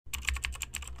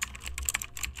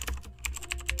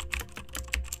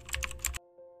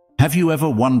Have you ever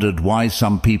wondered why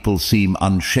some people seem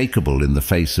unshakable in the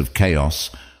face of chaos,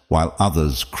 while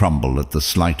others crumble at the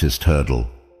slightest hurdle?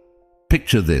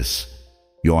 Picture this.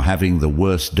 You're having the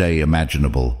worst day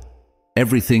imaginable.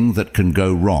 Everything that can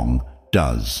go wrong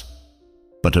does.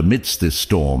 But amidst this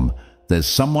storm, there's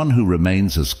someone who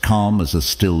remains as calm as a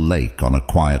still lake on a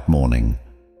quiet morning.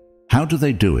 How do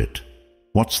they do it?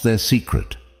 What's their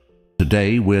secret?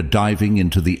 Today we're diving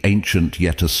into the ancient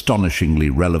yet astonishingly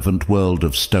relevant world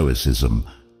of Stoicism.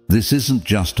 This isn't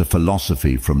just a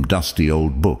philosophy from dusty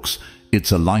old books,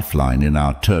 it's a lifeline in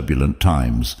our turbulent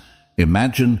times.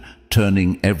 Imagine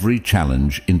turning every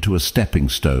challenge into a stepping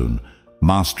stone,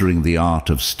 mastering the art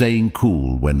of staying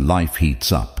cool when life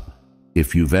heats up.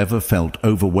 If you've ever felt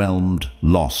overwhelmed,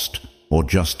 lost, or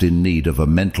just in need of a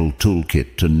mental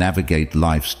toolkit to navigate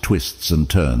life's twists and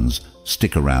turns,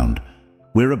 stick around.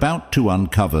 We're about to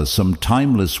uncover some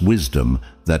timeless wisdom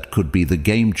that could be the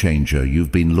game changer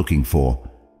you've been looking for.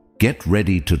 Get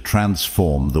ready to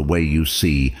transform the way you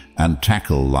see and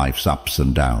tackle life's ups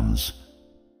and downs.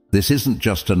 This isn't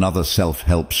just another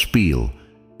self-help spiel.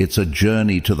 It's a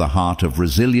journey to the heart of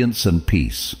resilience and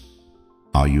peace.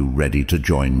 Are you ready to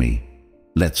join me?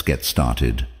 Let's get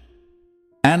started.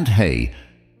 And hey,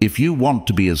 if you want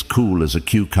to be as cool as a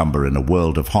cucumber in a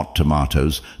world of hot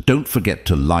tomatoes, don't forget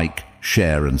to like,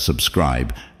 share and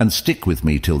subscribe, and stick with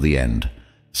me till the end.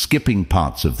 Skipping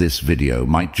parts of this video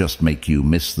might just make you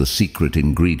miss the secret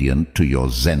ingredient to your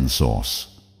Zen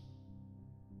sauce.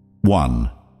 1.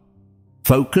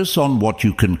 Focus on what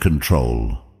you can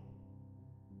control.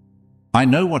 I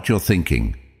know what you're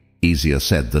thinking. Easier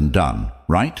said than done,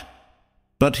 right?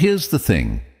 But here's the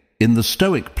thing. In the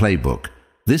Stoic playbook,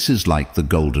 this is like the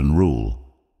golden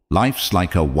rule. Life's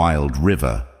like a wild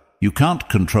river. You can't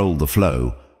control the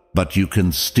flow, but you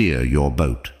can steer your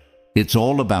boat. It's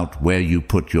all about where you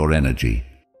put your energy.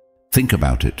 Think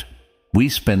about it. We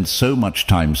spend so much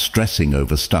time stressing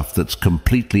over stuff that's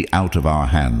completely out of our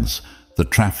hands, the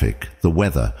traffic, the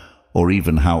weather, or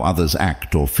even how others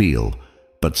act or feel.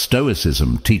 But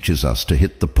Stoicism teaches us to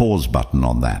hit the pause button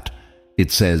on that.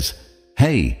 It says,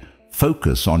 hey,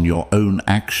 focus on your own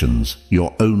actions,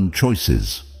 your own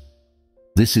choices.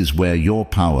 This is where your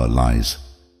power lies.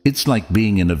 It's like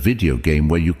being in a video game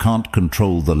where you can't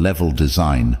control the level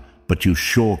design, but you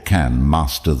sure can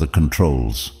master the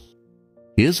controls.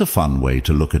 Here's a fun way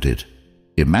to look at it.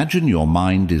 Imagine your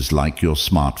mind is like your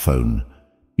smartphone.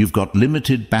 You've got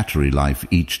limited battery life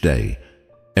each day.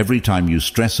 Every time you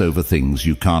stress over things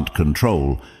you can't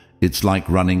control, it's like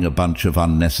running a bunch of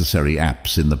unnecessary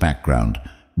apps in the background,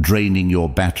 draining your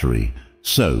battery.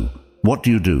 So, what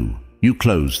do? You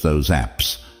close those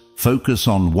apps. Focus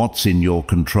on what's in your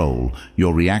control,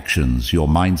 your reactions, your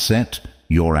mindset,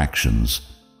 your actions.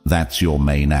 That's your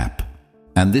main app.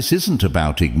 And this isn't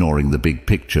about ignoring the big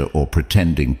picture or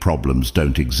pretending problems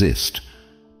don't exist.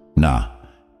 Nah,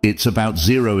 it's about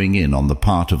zeroing in on the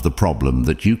part of the problem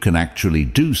that you can actually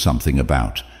do something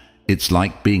about. It's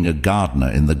like being a gardener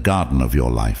in the garden of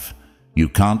your life. You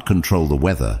can't control the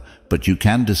weather, but you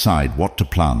can decide what to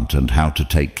plant and how to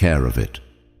take care of it.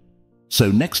 So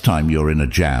next time you're in a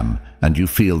jam and you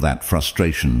feel that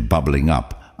frustration bubbling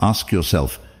up, ask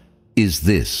yourself, is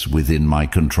this within my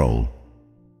control?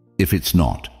 If it's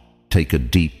not, take a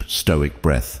deep Stoic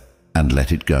breath and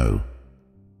let it go.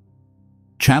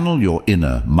 Channel your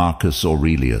inner Marcus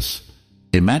Aurelius.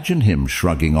 Imagine him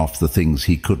shrugging off the things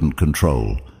he couldn't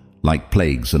control, like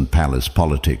plagues and palace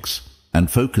politics,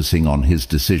 and focusing on his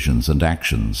decisions and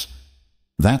actions.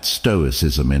 That's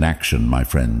Stoicism in action, my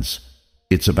friends.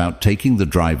 It's about taking the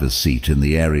driver's seat in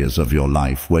the areas of your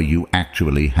life where you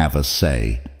actually have a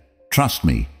say. Trust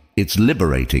me, it's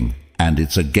liberating and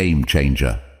it's a game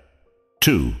changer.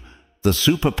 2. The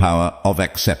superpower of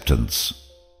acceptance.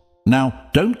 Now,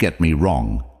 don't get me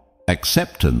wrong.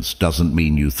 Acceptance doesn't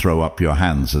mean you throw up your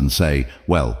hands and say,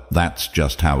 well, that's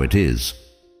just how it is.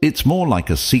 It's more like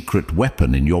a secret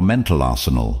weapon in your mental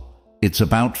arsenal. It's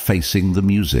about facing the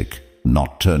music,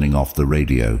 not turning off the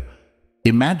radio.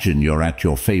 Imagine you're at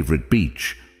your favorite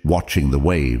beach, watching the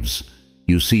waves.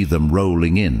 You see them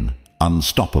rolling in,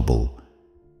 unstoppable.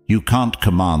 You can't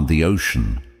command the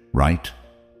ocean, right?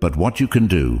 But what you can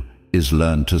do is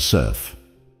learn to surf.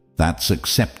 That's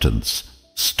acceptance,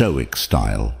 Stoic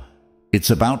style.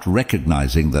 It's about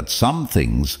recognizing that some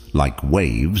things, like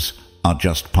waves, are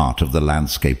just part of the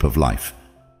landscape of life.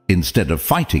 Instead of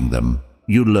fighting them,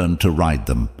 you learn to ride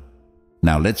them.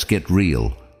 Now let's get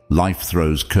real. Life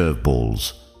throws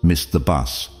curveballs, missed the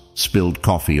bus, spilled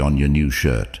coffee on your new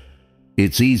shirt.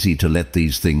 It's easy to let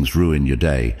these things ruin your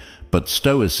day, but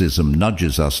Stoicism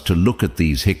nudges us to look at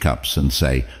these hiccups and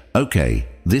say, okay,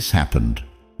 this happened.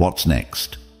 What's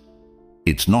next?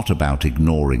 It's not about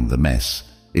ignoring the mess.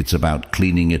 It's about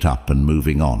cleaning it up and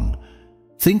moving on.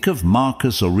 Think of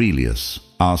Marcus Aurelius,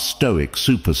 our Stoic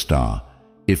superstar.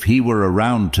 If he were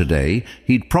around today,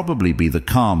 he'd probably be the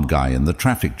calm guy in the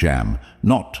traffic jam,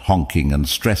 not honking and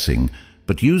stressing,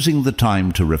 but using the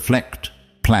time to reflect,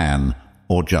 plan,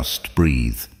 or just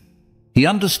breathe. He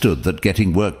understood that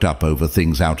getting worked up over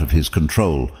things out of his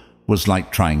control was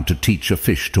like trying to teach a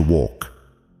fish to walk,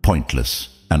 pointless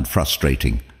and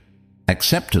frustrating.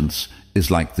 Acceptance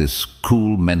is like this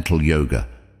cool mental yoga.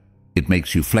 It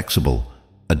makes you flexible,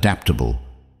 adaptable.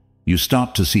 You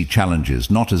start to see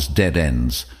challenges not as dead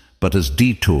ends, but as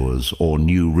detours or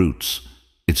new routes.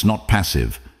 It's not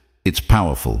passive, it's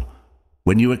powerful.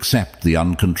 When you accept the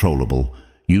uncontrollable,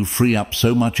 you free up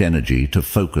so much energy to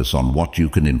focus on what you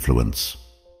can influence.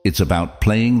 It's about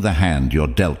playing the hand you're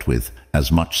dealt with,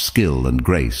 as much skill and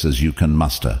grace as you can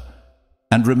muster.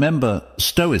 And remember,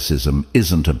 Stoicism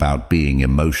isn't about being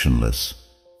emotionless.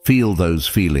 Feel those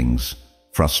feelings: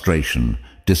 frustration,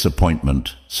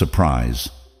 disappointment, surprise.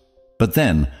 But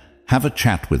then, have a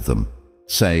chat with them.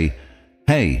 Say,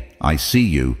 "Hey, I see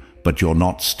you, but you're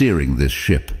not steering this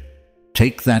ship."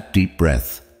 Take that deep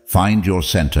breath, find your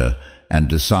center, and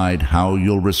decide how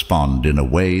you'll respond in a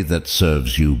way that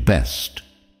serves you best.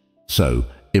 So,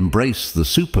 embrace the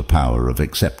superpower of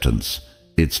acceptance.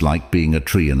 It's like being a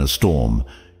tree in a storm.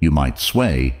 You might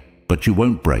sway, but you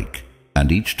won't break.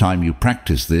 And each time you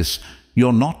practice this,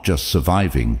 you're not just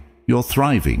surviving, you're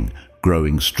thriving,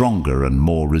 growing stronger and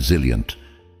more resilient.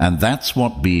 And that's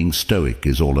what being Stoic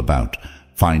is all about,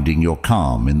 finding your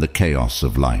calm in the chaos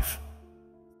of life.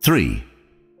 3.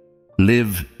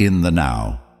 Live in the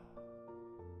now.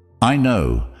 I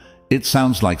know, it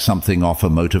sounds like something off a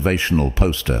motivational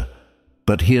poster,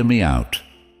 but hear me out.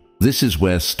 This is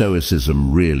where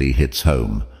Stoicism really hits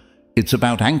home. It's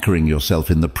about anchoring yourself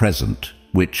in the present,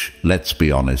 which, let's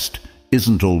be honest,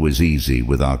 isn't always easy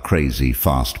with our crazy,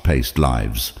 fast-paced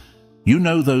lives. You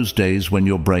know those days when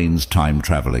your brain's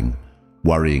time-traveling,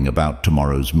 worrying about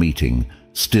tomorrow's meeting,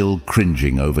 still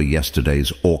cringing over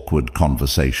yesterday's awkward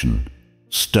conversation.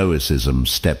 Stoicism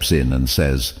steps in and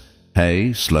says,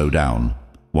 "Hey, slow down.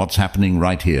 What's happening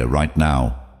right here, right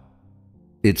now?"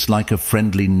 It's like a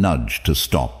friendly nudge to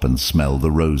stop and smell the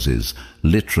roses,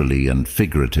 literally and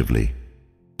figuratively.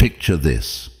 Picture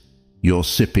this. You're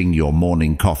sipping your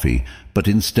morning coffee, but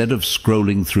instead of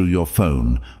scrolling through your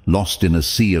phone, lost in a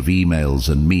sea of emails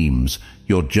and memes,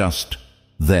 you're just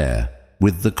there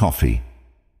with the coffee,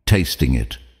 tasting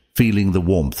it, feeling the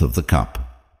warmth of the cup.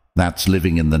 That's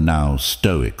living in the now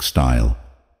Stoic style.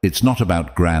 It's not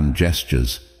about grand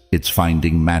gestures, it's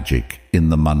finding magic in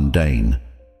the mundane.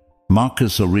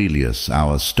 Marcus Aurelius,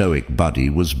 our Stoic buddy,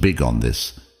 was big on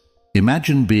this.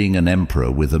 Imagine being an emperor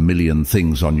with a million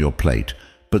things on your plate,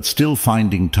 but still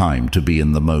finding time to be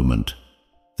in the moment.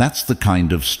 That's the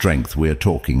kind of strength we're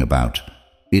talking about.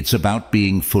 It's about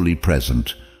being fully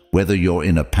present, whether you're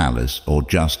in a palace or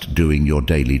just doing your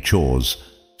daily chores.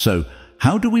 So,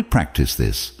 how do we practice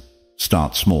this?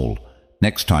 Start small.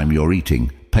 Next time you're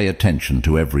eating, pay attention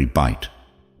to every bite.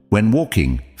 When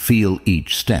walking, feel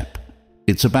each step.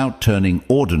 It's about turning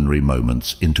ordinary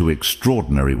moments into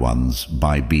extraordinary ones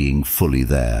by being fully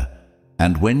there.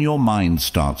 And when your mind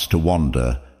starts to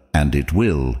wander, and it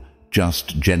will,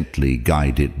 just gently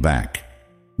guide it back.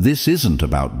 This isn't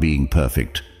about being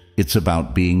perfect, it's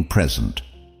about being present.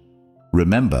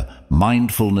 Remember,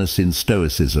 mindfulness in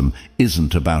Stoicism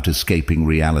isn't about escaping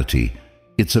reality.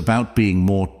 It's about being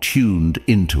more tuned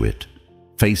into it,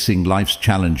 facing life's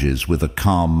challenges with a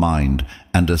calm mind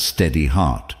and a steady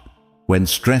heart. When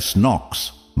stress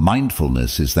knocks,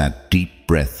 mindfulness is that deep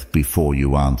breath before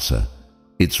you answer.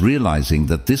 It's realizing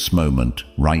that this moment,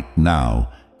 right now,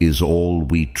 is all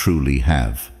we truly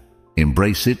have.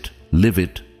 Embrace it, live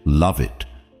it, love it.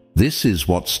 This is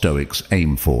what Stoics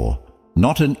aim for.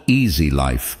 Not an easy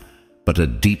life, but a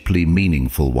deeply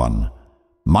meaningful one.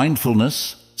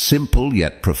 Mindfulness, simple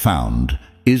yet profound,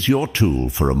 is your tool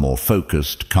for a more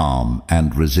focused, calm,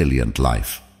 and resilient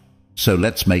life. So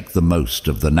let's make the most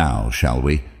of the now, shall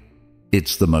we?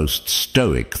 It's the most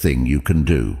Stoic thing you can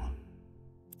do.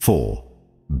 4.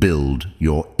 Build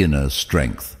your inner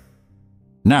strength.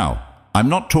 Now, I'm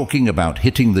not talking about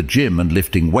hitting the gym and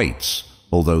lifting weights,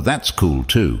 although that's cool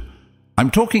too.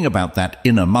 I'm talking about that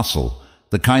inner muscle,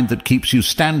 the kind that keeps you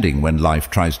standing when life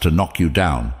tries to knock you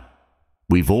down.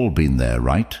 We've all been there,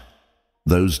 right?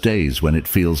 Those days when it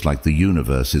feels like the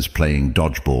universe is playing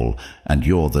dodgeball and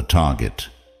you're the target.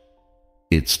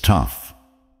 It's tough.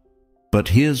 But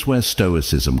here's where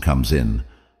Stoicism comes in,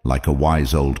 like a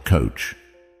wise old coach,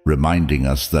 reminding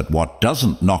us that what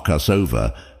doesn't knock us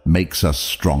over makes us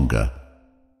stronger.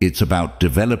 It's about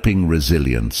developing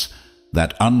resilience,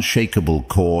 that unshakable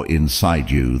core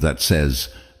inside you that says,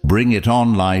 "Bring it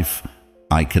on, life,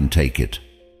 I can take it."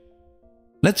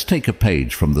 Let's take a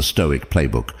page from the Stoic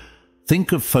playbook.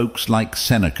 Think of folks like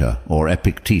Seneca or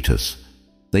Epictetus.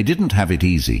 They didn't have it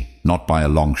easy, not by a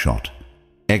long shot.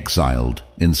 Exiled,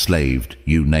 enslaved,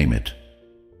 you name it.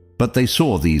 But they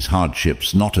saw these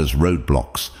hardships not as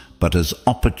roadblocks, but as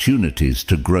opportunities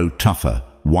to grow tougher,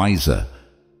 wiser.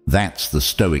 That's the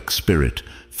Stoic spirit,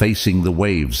 facing the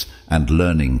waves and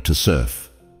learning to surf.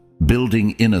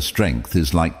 Building inner strength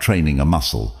is like training a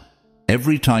muscle.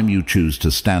 Every time you choose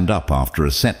to stand up after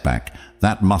a setback,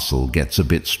 that muscle gets a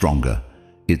bit stronger.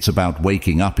 It's about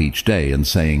waking up each day and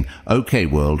saying, "Okay,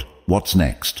 world, what's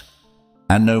next?"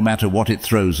 And no matter what it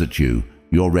throws at you,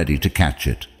 you're ready to catch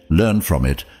it, learn from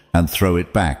it, and throw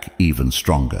it back even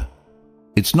stronger.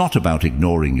 It's not about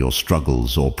ignoring your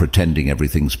struggles or pretending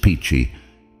everything's peachy.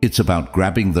 It's about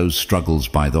grabbing those struggles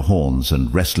by the horns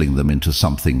and wrestling them into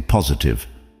something positive.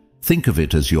 Think of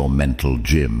it as your mental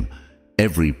gym.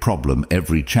 Every problem,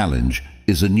 every challenge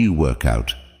is a new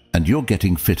workout, and you're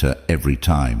getting fitter every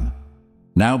time.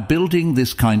 Now, building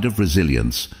this kind of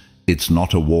resilience, it's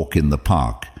not a walk in the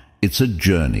park. It's a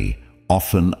journey,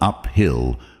 often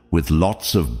uphill, with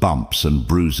lots of bumps and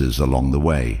bruises along the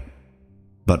way.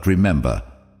 But remember,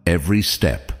 every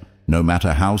step, no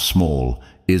matter how small,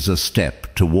 is a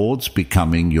step towards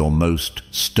becoming your most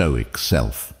stoic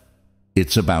self.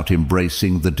 It's about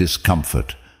embracing the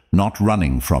discomfort, not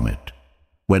running from it.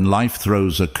 When life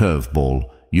throws a curveball,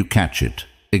 you catch it,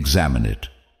 examine it,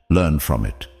 learn from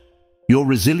it. Your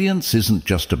resilience isn't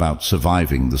just about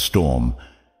surviving the storm.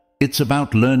 It's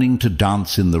about learning to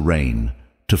dance in the rain,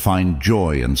 to find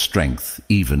joy and strength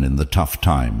even in the tough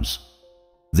times.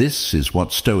 This is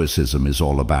what Stoicism is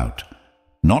all about.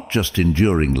 Not just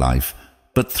enduring life,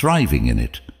 but thriving in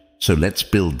it. So let's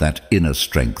build that inner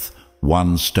strength,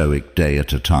 one stoic day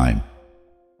at a time.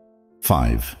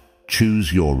 5.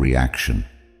 Choose your reaction.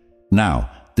 Now,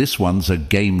 this one's a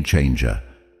game changer.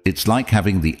 It's like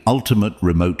having the ultimate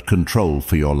remote control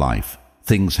for your life.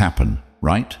 Things happen,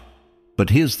 right? But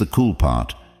here's the cool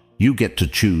part. You get to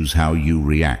choose how you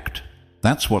react.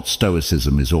 That's what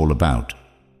Stoicism is all about.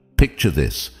 Picture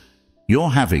this. You're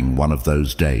having one of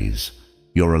those days.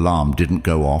 Your alarm didn't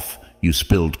go off, you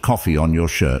spilled coffee on your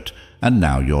shirt, and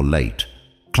now you're late.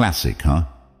 Classic, huh?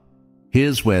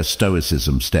 Here's where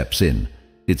Stoicism steps in.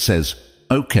 It says,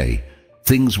 okay,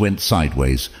 things went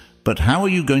sideways, but how are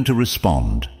you going to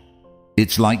respond?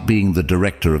 It's like being the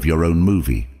director of your own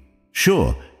movie.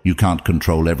 Sure, you can't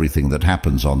control everything that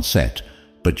happens on set,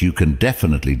 but you can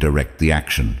definitely direct the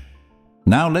action.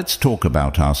 Now let's talk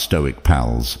about our Stoic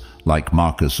pals, like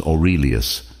Marcus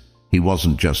Aurelius. He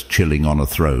wasn't just chilling on a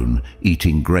throne,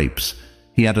 eating grapes.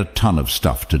 He had a ton of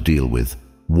stuff to deal with.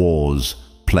 Wars,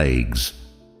 plagues,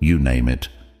 you name it.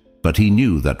 But he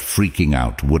knew that freaking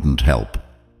out wouldn't help.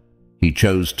 He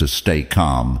chose to stay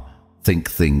calm, think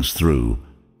things through,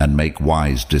 and make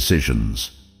wise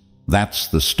decisions. That's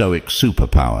the Stoic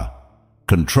superpower.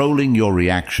 Controlling your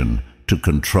reaction to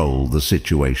control the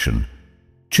situation.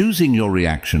 Choosing your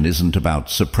reaction isn't about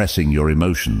suppressing your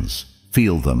emotions.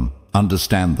 Feel them,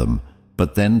 understand them,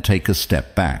 but then take a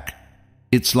step back.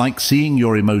 It's like seeing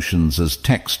your emotions as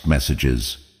text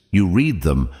messages. You read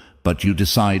them, but you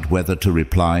decide whether to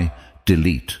reply,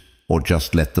 delete, or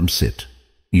just let them sit.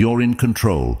 You're in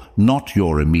control, not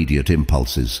your immediate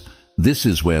impulses. This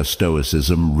is where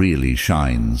Stoicism really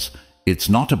shines. It's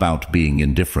not about being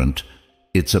indifferent,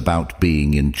 it's about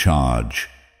being in charge.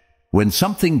 When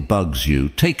something bugs you,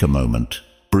 take a moment,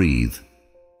 breathe.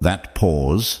 That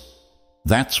pause,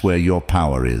 that's where your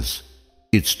power is.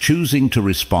 It's choosing to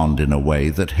respond in a way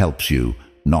that helps you,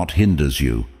 not hinders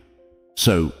you.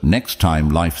 So, next time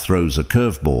life throws a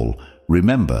curveball,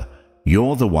 remember,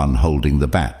 you're the one holding the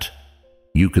bat.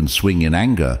 You can swing in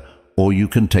anger, or you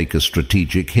can take a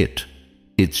strategic hit.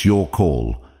 It's your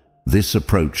call. This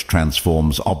approach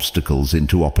transforms obstacles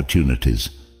into opportunities.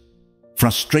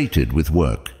 Frustrated with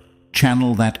work,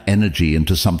 channel that energy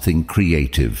into something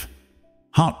creative.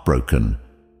 Heartbroken,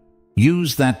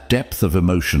 use that depth of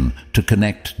emotion to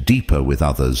connect deeper with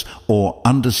others or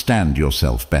understand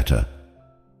yourself better.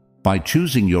 By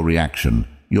choosing your reaction,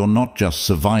 you're not just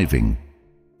surviving,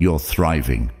 you're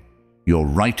thriving. You're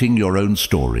writing your own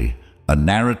story, a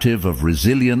narrative of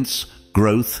resilience,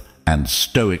 growth, and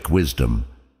stoic wisdom.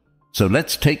 So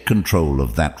let's take control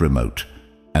of that remote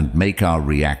and make our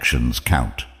reactions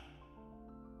count.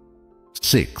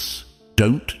 6.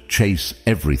 Don't chase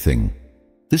everything.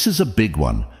 This is a big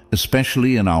one,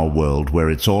 especially in our world where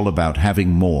it's all about having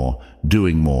more,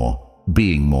 doing more,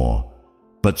 being more.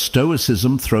 But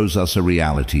Stoicism throws us a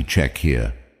reality check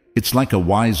here. It's like a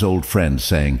wise old friend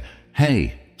saying,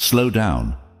 "Hey, slow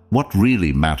down. What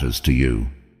really matters to you?"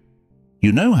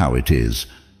 You know how it is.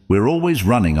 We're always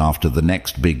running after the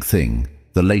next big thing,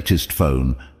 the latest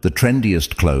phone, the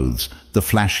trendiest clothes, the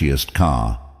flashiest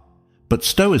car. But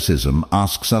Stoicism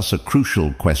asks us a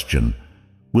crucial question.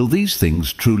 Will these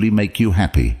things truly make you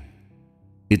happy?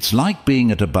 It's like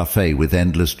being at a buffet with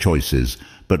endless choices,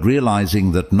 but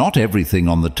realizing that not everything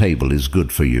on the table is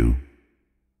good for you.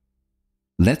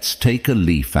 Let's take a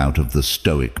leaf out of the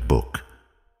Stoic book.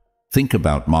 Think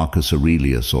about Marcus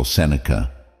Aurelius or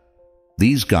Seneca.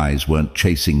 These guys weren't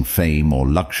chasing fame or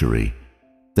luxury.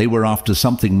 They were after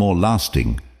something more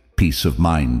lasting, peace of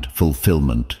mind,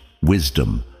 fulfillment,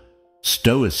 wisdom.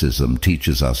 Stoicism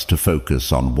teaches us to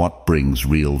focus on what brings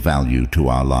real value to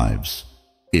our lives.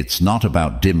 It's not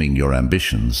about dimming your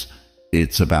ambitions.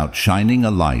 It's about shining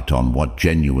a light on what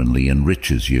genuinely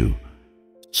enriches you.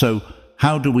 So,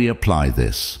 how do we apply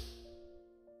this?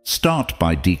 Start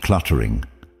by decluttering.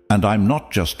 And I'm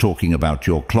not just talking about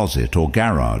your closet or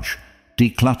garage.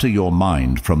 Declutter your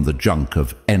mind from the junk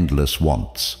of endless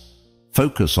wants.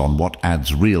 Focus on what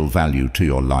adds real value to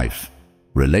your life.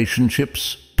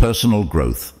 Relationships, personal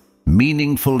growth,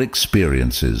 meaningful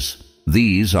experiences.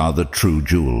 These are the true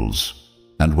jewels.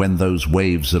 And when those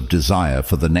waves of desire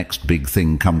for the next big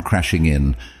thing come crashing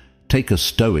in, take a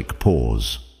stoic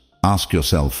pause. Ask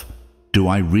yourself, do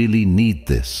I really need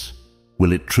this?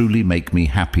 Will it truly make me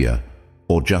happier,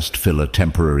 or just fill a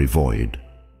temporary void?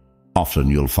 Often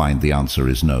you'll find the answer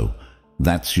is no.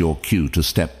 That's your cue to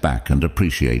step back and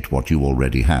appreciate what you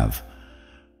already have.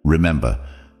 Remember,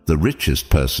 the richest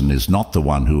person is not the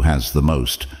one who has the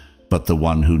most, but the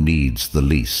one who needs the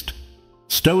least.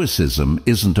 Stoicism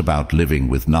isn't about living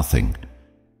with nothing.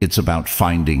 It's about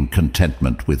finding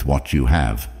contentment with what you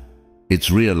have. It's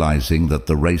realizing that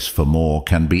the race for more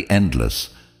can be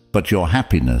endless, but your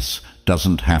happiness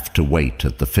doesn't have to wait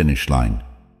at the finish line.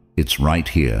 It's right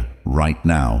here, right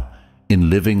now, in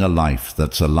living a life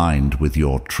that's aligned with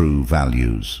your true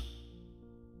values.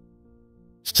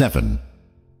 7.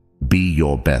 Be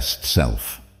your best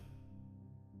self.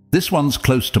 This one's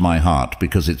close to my heart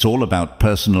because it's all about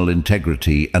personal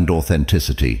integrity and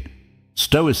authenticity.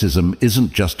 Stoicism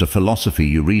isn't just a philosophy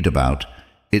you read about,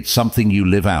 it's something you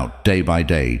live out day by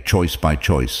day, choice by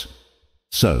choice.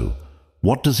 So,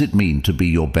 what does it mean to be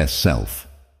your best self?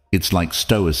 It's like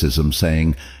Stoicism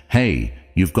saying, hey,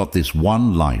 you've got this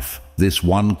one life, this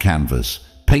one canvas,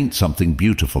 paint something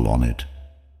beautiful on it.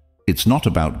 It's not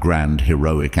about grand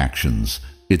heroic actions.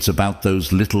 It's about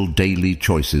those little daily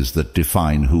choices that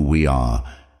define who we are.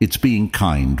 It's being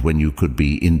kind when you could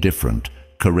be indifferent,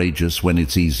 courageous when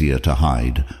it's easier to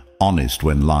hide, honest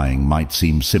when lying might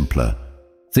seem simpler.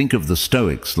 Think of the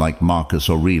Stoics like Marcus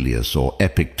Aurelius or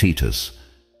Epictetus.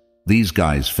 These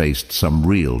guys faced some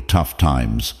real tough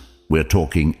times. We're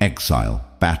talking exile,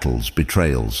 battles,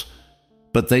 betrayals.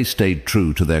 But they stayed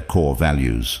true to their core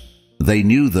values. They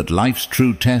knew that life's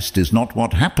true test is not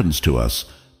what happens to us,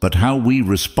 but how we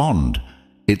respond.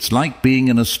 It's like being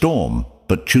in a storm,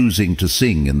 but choosing to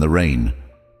sing in the rain.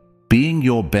 Being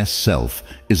your best self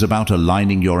is about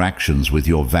aligning your actions with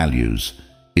your values.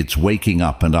 It's waking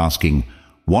up and asking,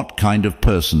 what kind of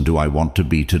person do I want to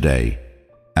be today?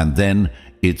 And then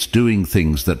it's doing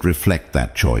things that reflect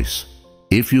that choice.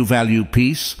 If you value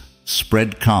peace,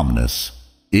 spread calmness.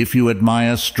 If you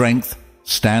admire strength,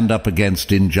 stand up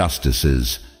against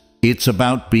injustices. It's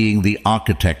about being the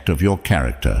architect of your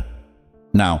character.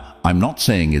 Now, I'm not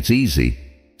saying it's easy.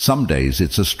 Some days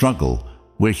it's a struggle.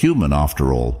 We're human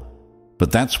after all.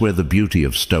 But that's where the beauty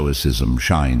of Stoicism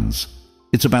shines.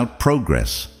 It's about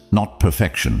progress, not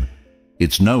perfection.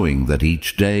 It's knowing that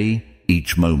each day,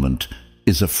 each moment,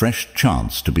 is a fresh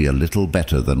chance to be a little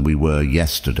better than we were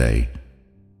yesterday.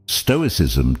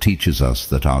 Stoicism teaches us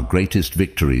that our greatest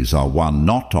victories are won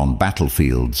not on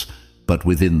battlefields, but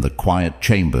within the quiet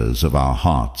chambers of our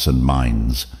hearts and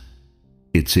minds.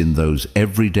 It's in those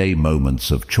everyday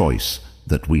moments of choice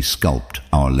that we sculpt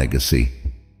our legacy.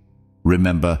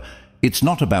 Remember, it's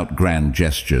not about grand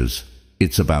gestures,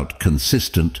 it's about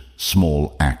consistent,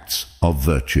 small acts of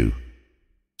virtue.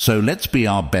 So let's be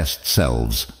our best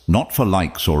selves, not for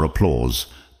likes or applause,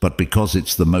 but because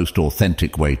it's the most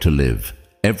authentic way to live.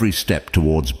 Every step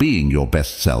towards being your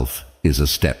best self is a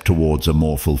step towards a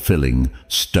more fulfilling,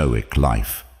 stoic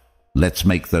life. Let's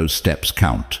make those steps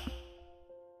count.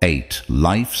 8.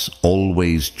 Life's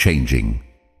always changing.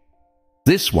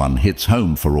 This one hits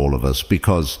home for all of us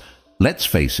because, let's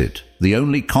face it, the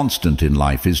only constant in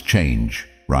life is change,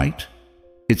 right?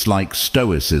 It's like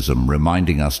Stoicism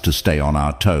reminding us to stay on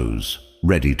our toes,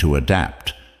 ready to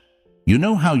adapt. You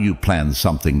know how you plan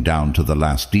something down to the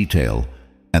last detail,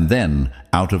 and then,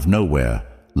 out of nowhere,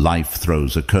 life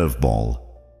throws a curveball.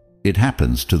 It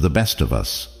happens to the best of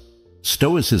us.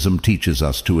 Stoicism teaches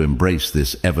us to embrace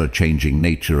this ever-changing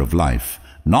nature of life,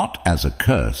 not as a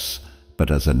curse,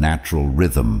 but as a natural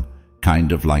rhythm,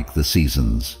 kind of like the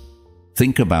seasons.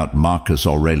 Think about Marcus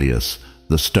Aurelius,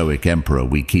 the Stoic emperor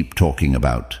we keep talking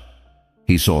about.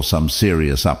 He saw some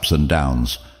serious ups and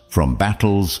downs, from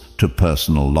battles to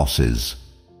personal losses.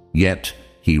 Yet,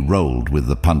 he rolled with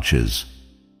the punches.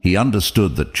 He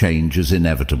understood that change is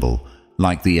inevitable,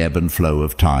 like the ebb and flow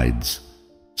of tides.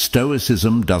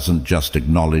 Stoicism doesn't just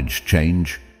acknowledge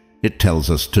change, it tells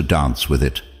us to dance with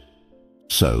it.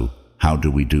 So, how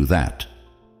do we do that?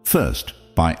 First,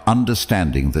 by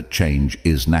understanding that change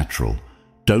is natural.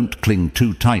 Don't cling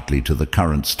too tightly to the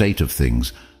current state of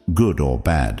things, good or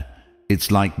bad.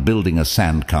 It's like building a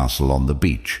sandcastle on the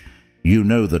beach. You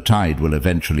know the tide will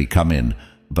eventually come in,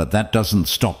 but that doesn't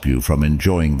stop you from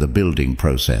enjoying the building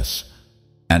process.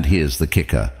 And here's the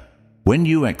kicker. When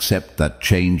you accept that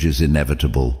change is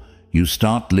inevitable, you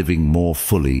start living more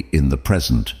fully in the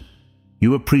present.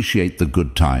 You appreciate the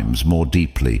good times more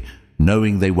deeply,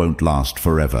 knowing they won't last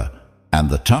forever. And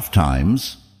the tough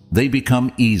times, they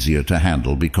become easier to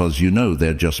handle because you know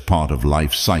they're just part of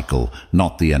life's cycle,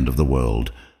 not the end of the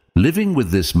world. Living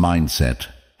with this mindset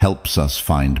helps us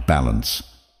find balance.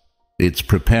 It's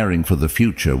preparing for the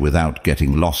future without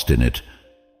getting lost in it.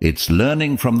 It's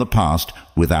learning from the past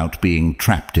without being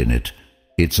trapped in it.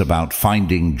 It's about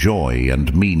finding joy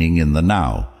and meaning in the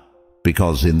now,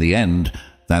 because in the end,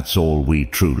 that's all we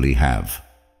truly have.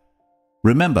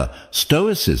 Remember,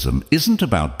 Stoicism isn't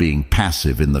about being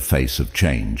passive in the face of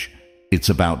change. It's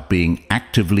about being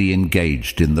actively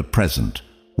engaged in the present,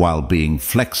 while being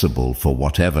flexible for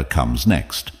whatever comes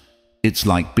next. It's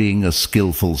like being a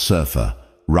skillful surfer,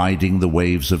 riding the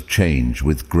waves of change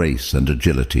with grace and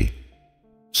agility.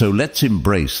 So let's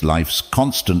embrace life's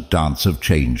constant dance of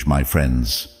change, my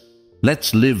friends.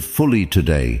 Let's live fully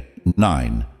today.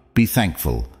 9. Be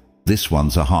thankful. This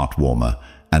one's a heart-warmer,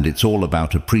 and it's all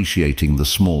about appreciating the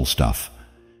small stuff.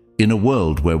 In a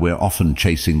world where we're often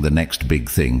chasing the next big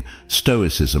thing,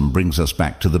 Stoicism brings us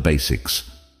back to the basics.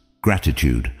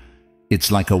 Gratitude.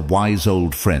 It's like a wise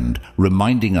old friend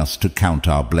reminding us to count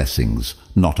our blessings,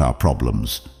 not our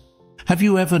problems. Have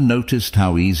you ever noticed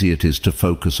how easy it is to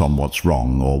focus on what's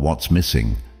wrong or what's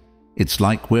missing? It's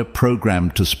like we're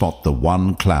programmed to spot the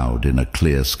one cloud in a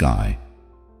clear sky.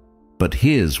 But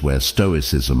here's where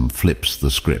Stoicism flips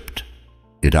the script.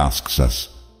 It asks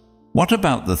us, what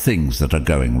about the things that are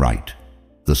going right?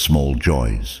 The small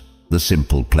joys, the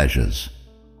simple pleasures.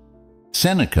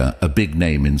 Seneca, a big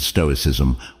name in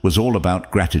Stoicism, was all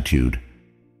about gratitude.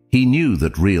 He knew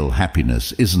that real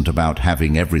happiness isn't about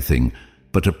having everything,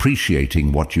 but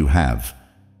appreciating what you have.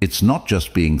 It's not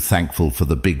just being thankful for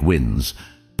the big wins,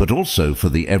 but also for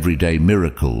the everyday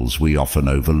miracles we often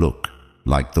overlook,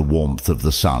 like the warmth of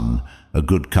the sun, a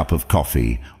good cup of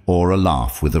coffee, or a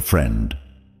laugh with a friend.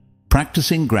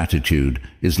 Practicing gratitude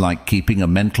is like keeping a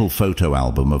mental photo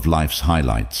album of life's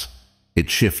highlights. It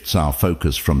shifts our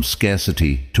focus from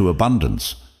scarcity to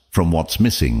abundance, from what's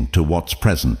missing to what's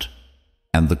present.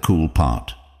 And the cool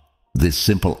part, this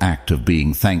simple act of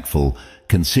being thankful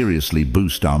can seriously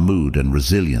boost our mood and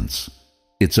resilience.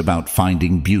 It's about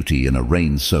finding beauty in a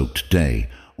rain-soaked day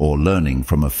or learning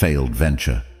from a failed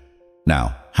venture.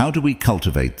 Now, how do we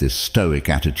cultivate this Stoic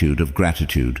attitude of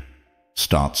gratitude?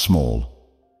 Start small.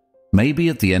 Maybe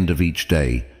at the end of each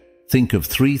day, think of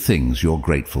 3 things you're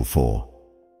grateful for.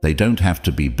 They don't have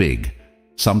to be big.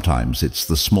 Sometimes it's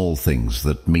the small things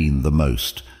that mean the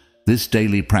most. This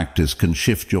daily practice can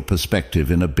shift your perspective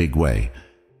in a big way.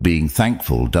 Being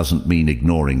thankful doesn't mean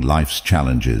ignoring life's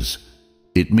challenges.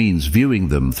 It means viewing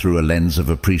them through a lens of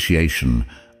appreciation,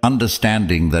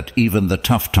 understanding that even the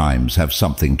tough times have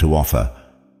something to offer.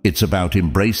 It's about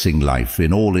embracing life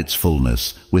in all its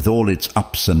fullness, with all its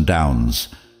ups and downs.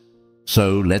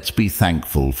 So let's be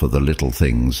thankful for the little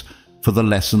things, for the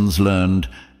lessons learned,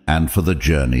 and for the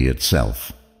journey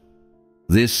itself.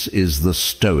 This is the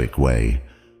Stoic way,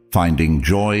 finding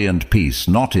joy and peace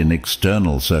not in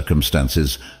external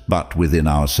circumstances, but within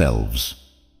ourselves.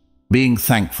 Being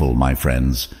thankful, my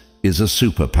friends, is a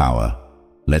superpower.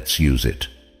 Let's use it.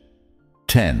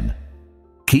 10.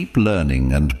 Keep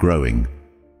learning and growing.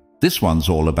 This one's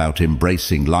all about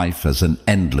embracing life as an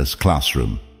endless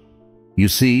classroom. You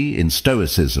see, in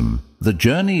Stoicism, the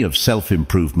journey of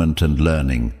self-improvement and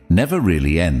learning never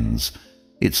really ends.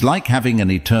 It's like having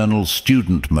an eternal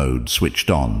student mode switched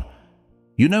on.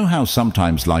 You know how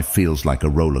sometimes life feels like a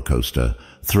roller coaster,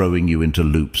 throwing you into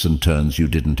loops and turns you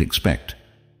didn't expect?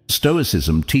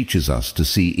 Stoicism teaches us to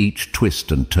see each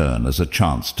twist and turn as a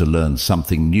chance to learn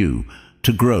something new,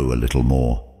 to grow a little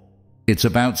more. It's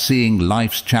about seeing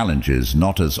life's challenges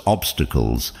not as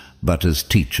obstacles, but as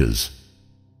teachers.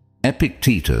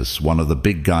 Epictetus, one of the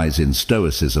big guys in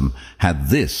Stoicism, had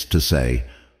this to say: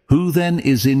 "Who then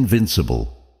is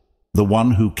invincible? The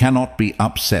one who cannot be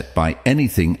upset by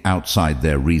anything outside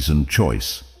their reasoned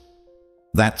choice."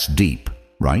 That's deep,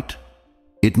 right?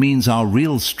 It means our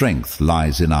real strength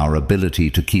lies in our ability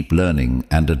to keep learning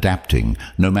and adapting,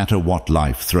 no matter what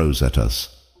life throws at us.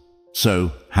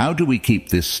 So, how do we keep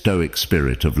this Stoic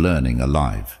spirit of learning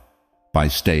alive? By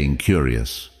staying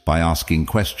curious, by asking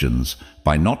questions,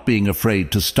 by not being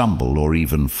afraid to stumble or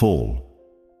even fall.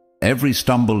 Every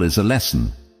stumble is a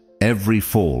lesson, every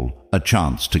fall a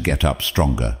chance to get up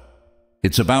stronger.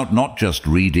 It's about not just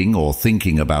reading or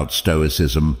thinking about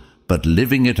Stoicism, but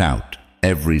living it out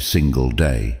every single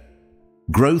day.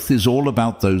 Growth is all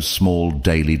about those small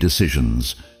daily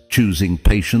decisions, choosing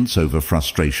patience over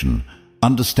frustration,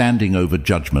 understanding over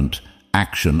judgment,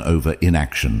 action over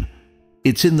inaction.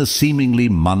 It's in the seemingly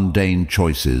mundane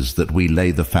choices that we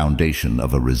lay the foundation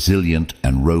of a resilient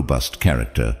and robust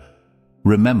character.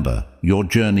 Remember, your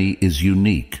journey is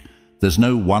unique. There's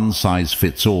no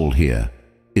one-size-fits-all here.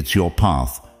 It's your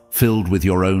path, filled with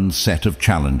your own set of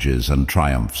challenges and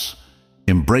triumphs.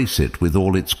 Embrace it with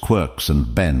all its quirks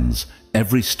and bends,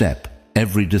 every step,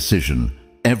 every decision,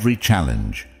 every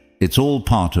challenge. It's all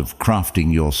part of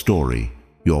crafting your story,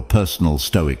 your personal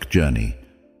Stoic journey.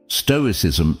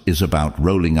 Stoicism is about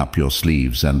rolling up your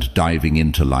sleeves and diving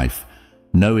into life,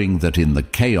 knowing that in the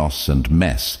chaos and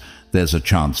mess, there's a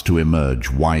chance to emerge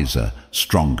wiser,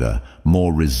 stronger,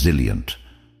 more resilient.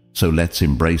 So let's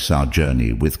embrace our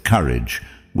journey with courage,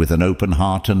 with an open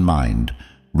heart and mind,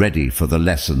 ready for the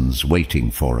lessons waiting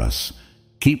for us.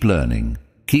 Keep learning,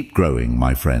 keep growing,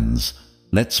 my friends.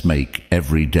 Let's make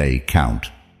every day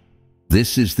count.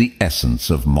 This is the essence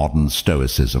of modern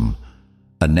Stoicism,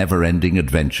 a never-ending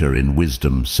adventure in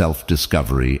wisdom,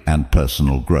 self-discovery, and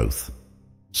personal growth.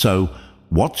 So,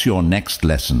 what's your next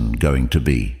lesson going to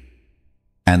be?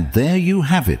 And there you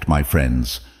have it, my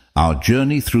friends, our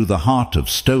journey through the heart of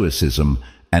Stoicism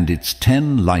and its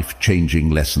 10 life-changing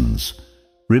lessons.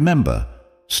 Remember,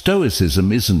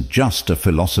 Stoicism isn't just a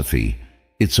philosophy,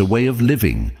 it's a way of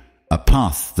living, a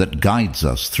path that guides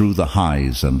us through the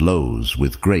highs and lows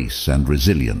with grace and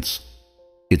resilience.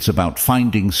 It's about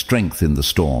finding strength in the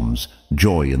storms,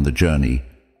 joy in the journey,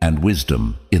 and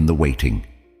wisdom in the waiting.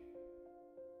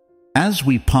 As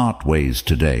we part ways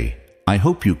today, I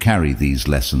hope you carry these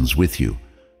lessons with you,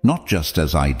 not just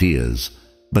as ideas,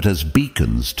 but as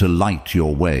beacons to light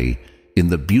your way in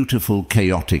the beautiful,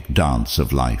 chaotic dance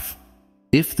of life.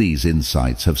 If these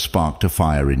insights have sparked a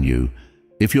fire in you,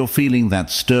 if you're feeling that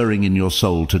stirring in your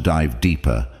soul to dive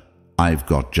deeper, I've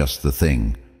got just the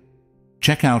thing.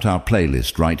 Check out our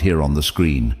playlist right here on the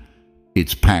screen.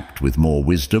 It's packed with more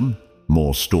wisdom,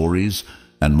 more stories,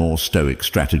 and more Stoic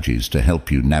strategies to help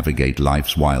you navigate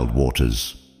life's wild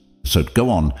waters. So go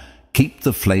on, keep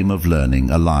the flame of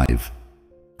learning alive.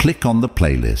 Click on the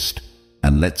playlist,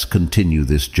 and let's continue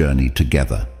this journey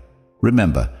together.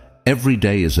 Remember, every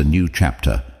day is a new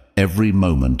chapter, every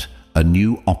moment a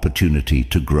new opportunity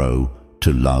to grow,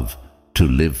 to love, to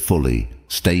live fully.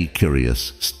 Stay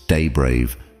curious, stay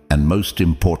brave, and most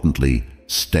importantly,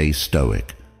 stay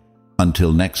stoic.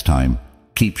 Until next time,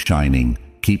 keep shining,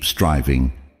 keep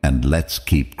striving, and let's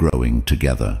keep growing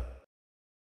together.